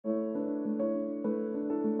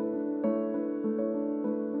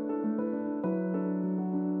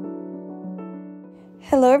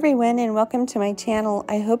Hello everyone and welcome to my channel.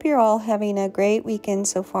 I hope you're all having a great weekend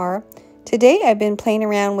so far. Today I've been playing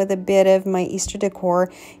around with a bit of my Easter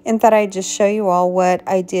decor and thought I'd just show you all what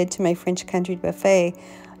I did to my French country buffet.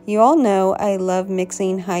 You all know I love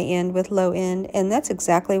mixing high-end with low-end, and that's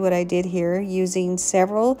exactly what I did here, using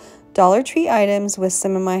several Dollar Tree items with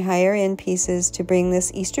some of my higher-end pieces to bring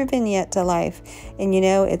this Easter vignette to life. And you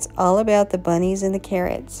know, it's all about the bunnies and the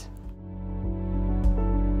carrots.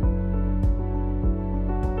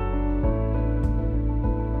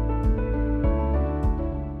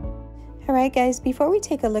 Alright guys, before we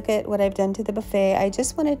take a look at what I've done to the buffet, I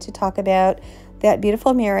just wanted to talk about that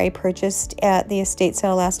beautiful mirror I purchased at the estate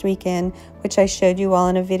sale last weekend, which I showed you all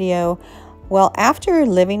in a video. Well, after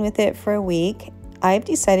living with it for a week, I've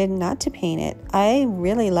decided not to paint it. I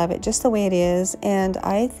really love it just the way it is, and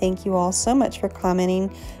I thank you all so much for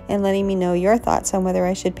commenting and letting me know your thoughts on whether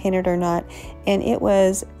I should paint it or not. And it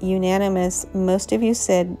was unanimous. Most of you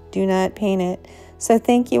said do not paint it. So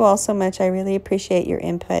thank you all so much. I really appreciate your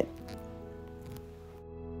input.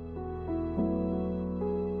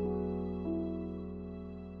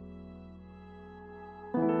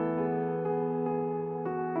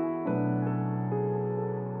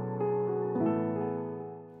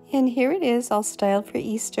 And here it is, all styled for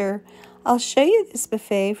Easter. I'll show you this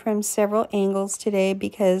buffet from several angles today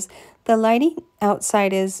because the lighting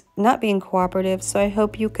outside is not being cooperative, so I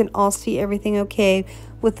hope you can all see everything okay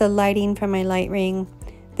with the lighting from my light ring.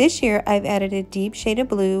 This year I've added a deep shade of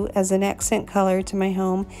blue as an accent color to my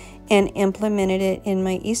home and implemented it in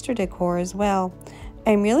my Easter decor as well.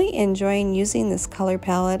 I'm really enjoying using this color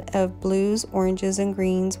palette of blues, oranges, and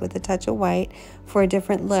greens with a touch of white for a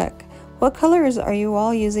different look. What colors are you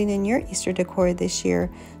all using in your Easter decor this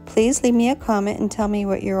year? Please leave me a comment and tell me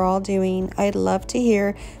what you're all doing. I'd love to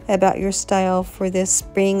hear about your style for this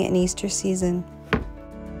spring and Easter season.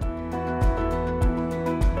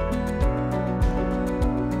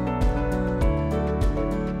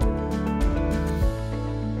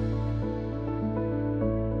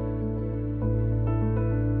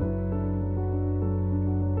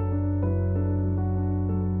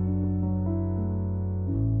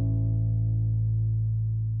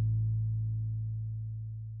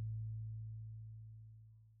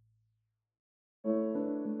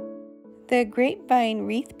 The grapevine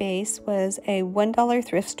wreath base was a $1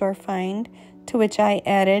 thrift store find, to which I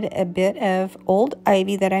added a bit of old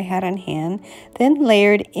ivy that I had on hand, then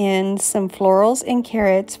layered in some florals and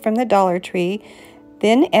carrots from the Dollar Tree,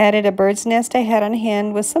 then added a bird's nest I had on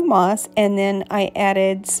hand with some moss, and then I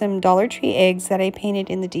added some Dollar Tree eggs that I painted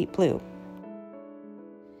in the deep blue.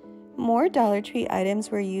 More Dollar Tree items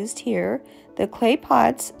were used here. The clay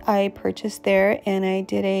pots I purchased there and I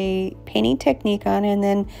did a painting technique on and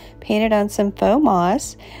then painted on some faux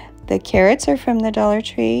moss. The carrots are from the Dollar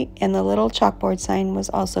Tree and the little chalkboard sign was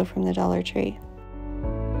also from the Dollar Tree.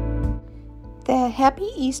 The Happy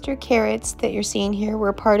Easter carrots that you're seeing here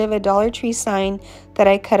were part of a Dollar Tree sign that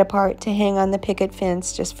I cut apart to hang on the picket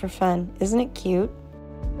fence just for fun. Isn't it cute?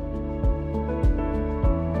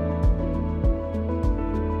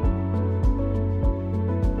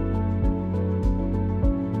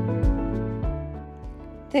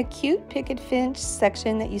 The cute picket fence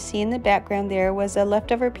section that you see in the background there was a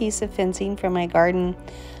leftover piece of fencing from my garden.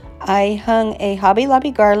 I hung a Hobby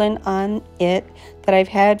Lobby garland on it that I've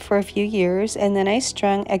had for a few years, and then I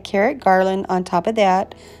strung a carrot garland on top of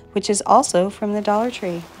that, which is also from the Dollar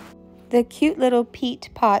Tree. The cute little peat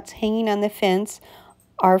pots hanging on the fence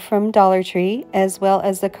are from Dollar Tree, as well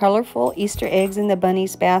as the colorful Easter eggs in the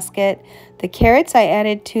bunny's basket. The carrots I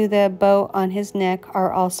added to the bow on his neck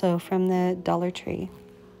are also from the Dollar Tree.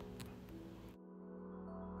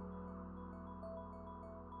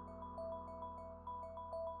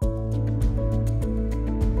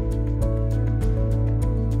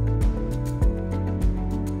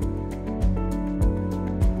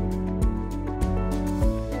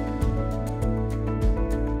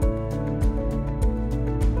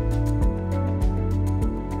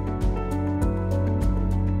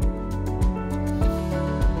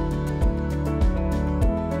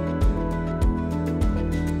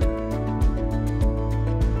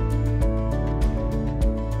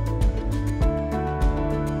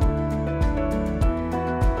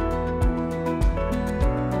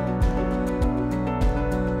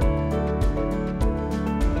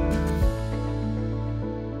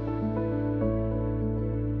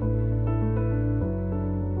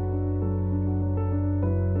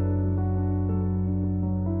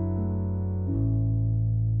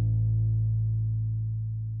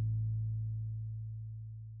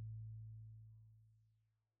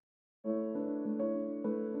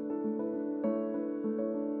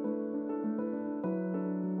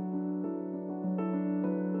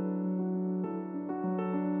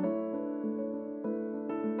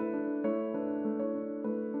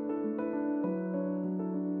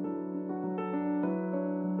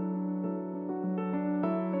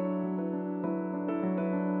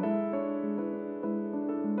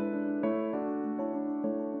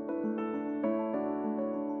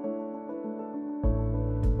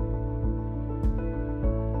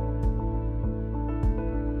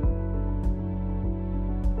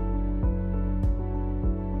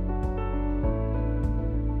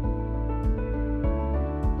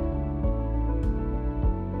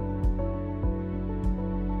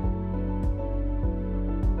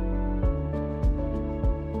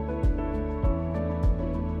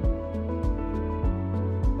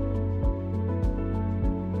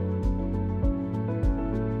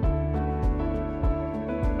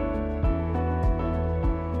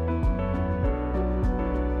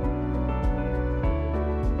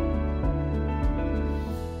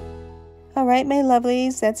 right, my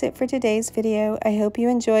lovelies, that's it for today's video. I hope you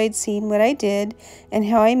enjoyed seeing what I did and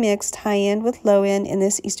how I mixed high-end with low-end in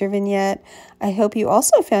this Easter vignette. I hope you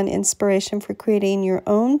also found inspiration for creating your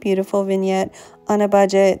own beautiful vignette on a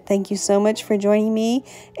budget. Thank you so much for joining me,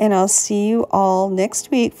 and I'll see you all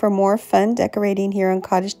next week for more fun decorating here on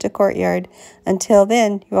Cottage to Courtyard. Until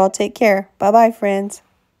then, you all take care. Bye-bye, friends.